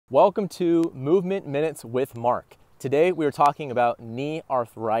Welcome to Movement Minutes with Marc. Today we are talking about knee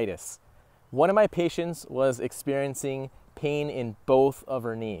arthritis. One of my patients was experiencing pain in both of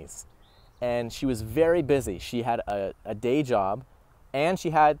her knees, and she was very busy. She had a day job, and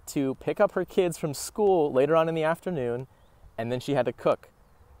she had to pick up her kids from school later on in the afternoon, and then she had to cook.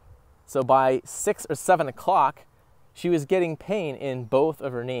 So by 6 or 7 o'clock, she was getting pain in both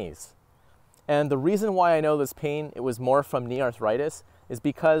of her knees. And the reason why I know this pain, it was more from knee arthritis, is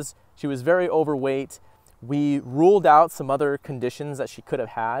because she was very overweight. We ruled out some other conditions that she could have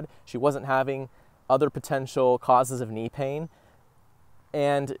had. She wasn't having other potential causes of knee pain.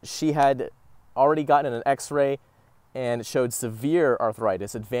 And she had already gotten an x-ray and it showed severe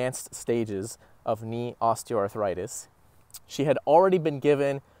arthritis, advanced stages of knee osteoarthritis. She had already been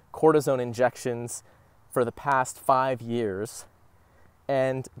given cortisone injections for the past 5 years.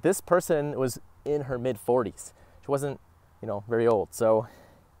 And this person was in her mid-40s. She wasn't, very old. So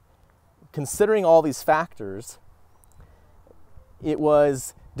considering all these factors, it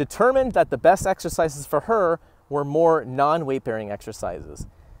was determined that the best exercises for her were more non-weight-bearing exercises.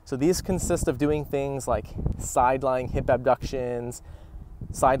 So these consist of doing things like side-lying hip abductions,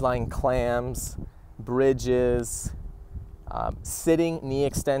 side-lying clams, bridges, sitting knee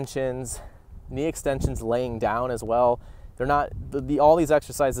extensions laying down as well. They're not, all these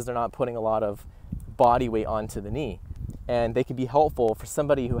exercises are not putting a lot of body weight onto the knee. And they can be helpful for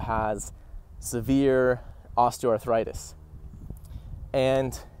somebody who has severe osteoarthritis.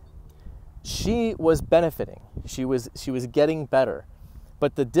 And she was benefiting. She was getting better.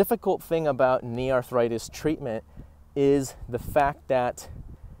 But the difficult thing about knee arthritis treatment is the fact that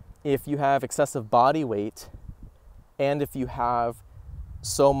if you have excessive body weight and if you have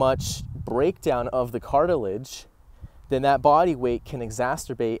so much breakdown of the cartilage, then that body weight can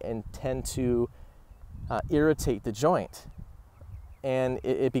exacerbate and tend to irritate the joint. And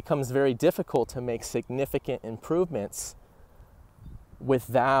it becomes very difficult to make significant improvements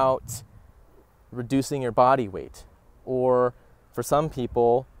without reducing your body weight. Or for some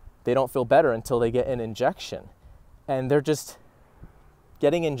people, they don't feel better until they get an injection. And they're just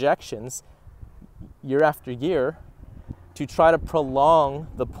getting injections year after year to try to prolong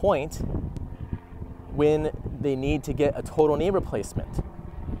the point when they need to get a total knee replacement.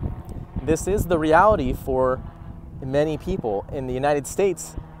 This is the reality for many people. In the United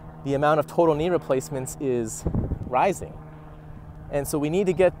States, the amount of total knee replacements is rising. And so we need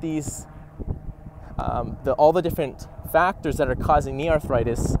to get these, all the different factors that are causing knee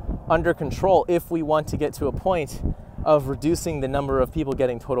arthritis under control if we want to get to a point of reducing the number of people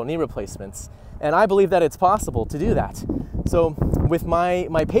getting total knee replacements. And I believe that it's possible to do that. So with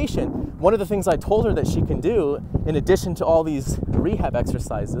my patient, one of the things I told her that she can do, in addition to all these rehab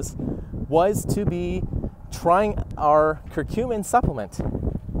exercises, was to be trying our curcumin supplement.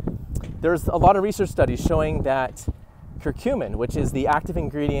 There's a lot of research studies showing that curcumin, which is the active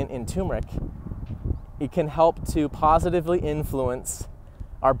ingredient in turmeric, it can help to positively influence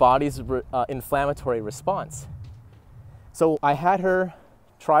our body's inflammatory response. So I had her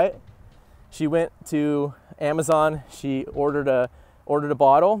try it. She went to Amazon, she ordered a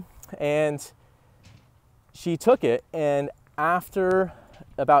bottle, and she took it, and after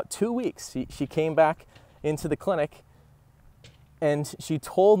about 2 weeks, she came back into the clinic, and she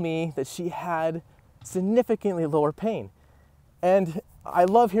told me that she had significantly lower pain. And I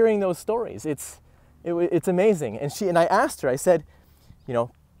love hearing those stories. It's amazing. And I asked her, I said,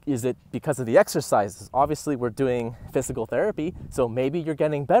 is it because of the exercises? Obviously, we're doing physical therapy, so maybe you're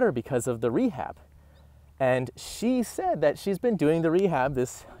getting better because of the rehab. And she said that she's been doing the rehab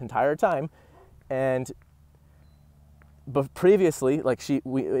this entire time, but previously, it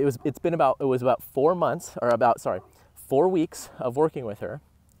was about 4 months, or 4 weeks of working with her.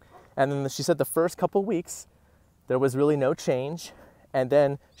 And then she said the first couple weeks, there was really no change. And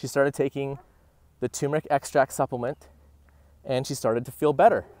then she started taking the turmeric extract supplement, and she started to feel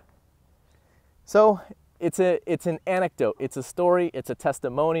better. So it's an anecdote, it's a story, it's a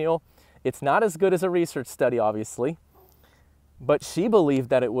testimonial. It's not as good as a research study, obviously, but she believed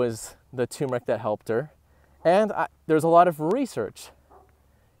that it was the turmeric that helped her. And there's a lot of research,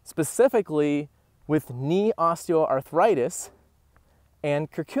 specifically with knee osteoarthritis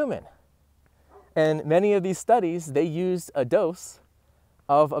and curcumin. And many of these studies, they used a dose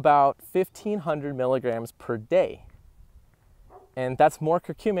of about 1,500 milligrams per day. And that's more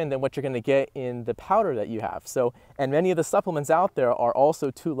curcumin than what you're going to get in the powder that you have. And many of the supplements out there are also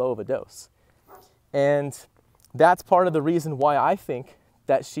too low of a dose. And that's part of the reason why I think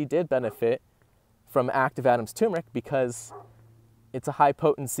that she did benefit from Active Adams turmeric, because it's a high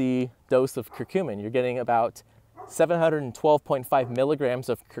potency dose of curcumin. You're getting about 712.5 milligrams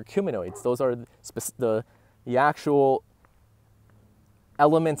of curcuminoids. Those are the actual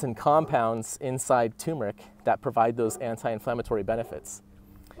elements and compounds inside turmeric that provide those anti-inflammatory benefits.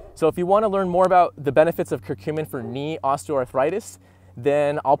 So if you want to learn more about the benefits of curcumin for knee osteoarthritis,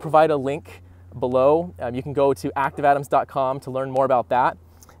 then I'll provide a link below. You can go to activeatoms.com to learn more about that.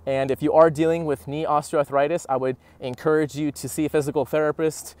 And if you are dealing with knee osteoarthritis, I would encourage you to see a physical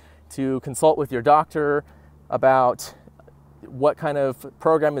therapist, to consult with your doctor about what kind of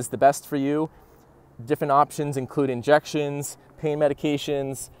program is the best for you. Different options include injections, pain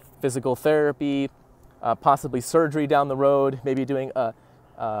medications, physical therapy, possibly surgery down the road, maybe doing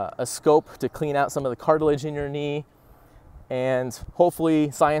a scope to clean out some of the cartilage in your knee. And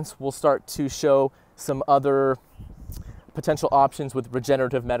hopefully science will start to show some other potential options with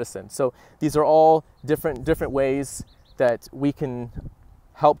regenerative medicine. So these are all different ways that we can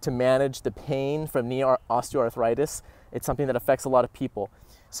help to manage the pain from knee osteoarthritis. It's something that affects a lot of people.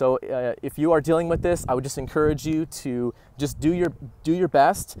 So if you are dealing with this, I would just encourage you to just do your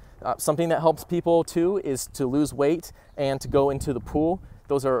best. Something that helps people too is to lose weight and to go into the pool.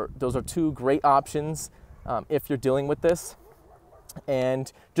 Those are two great options if you're dealing with this.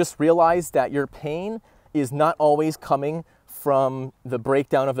 And just realize that your pain is not always coming from the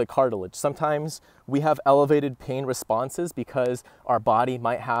breakdown of the cartilage. Sometimes we have elevated pain responses because our body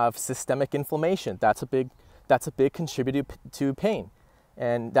might have systemic inflammation. That's a big contributor to pain.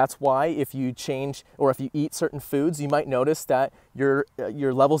 And that's why if you change or if you eat certain foods, you might notice that your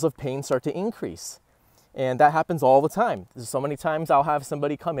levels of pain start to increase. And that happens all the time. So many times I'll have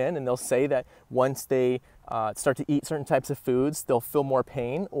somebody come in and they'll say that once they start to eat certain types of foods, they'll feel more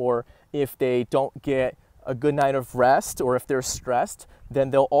pain, or if they don't get a good night of rest, or if they're stressed,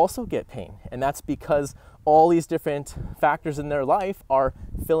 then they'll also get pain. And that's because all these different factors in their life are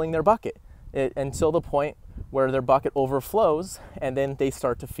filling their bucket until the point where their bucket overflows, and then they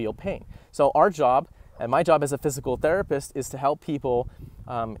start to feel pain. So our job, and my job as a physical therapist, is to help people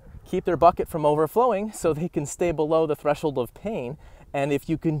keep their bucket from overflowing so they can stay below the threshold of pain. And if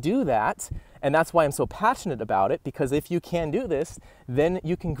you can do that, and that's why I'm so passionate about it, because if you can do this, then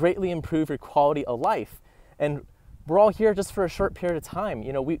you can greatly improve your quality of life. And we're all here just for a short period of time.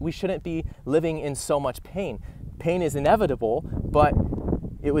 You know, we shouldn't be living in so much pain. Pain is inevitable, but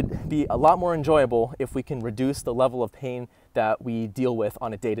it would be a lot more enjoyable if we can reduce the level of pain that we deal with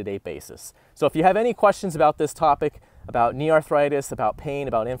on a day-to-day basis. So if you have any questions about this topic, about knee arthritis, about pain,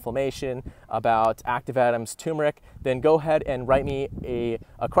 about inflammation, about Active Atoms turmeric, then go ahead and write me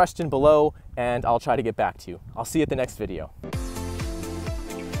a question below and I'll try to get back to you. I'll see you at the next video.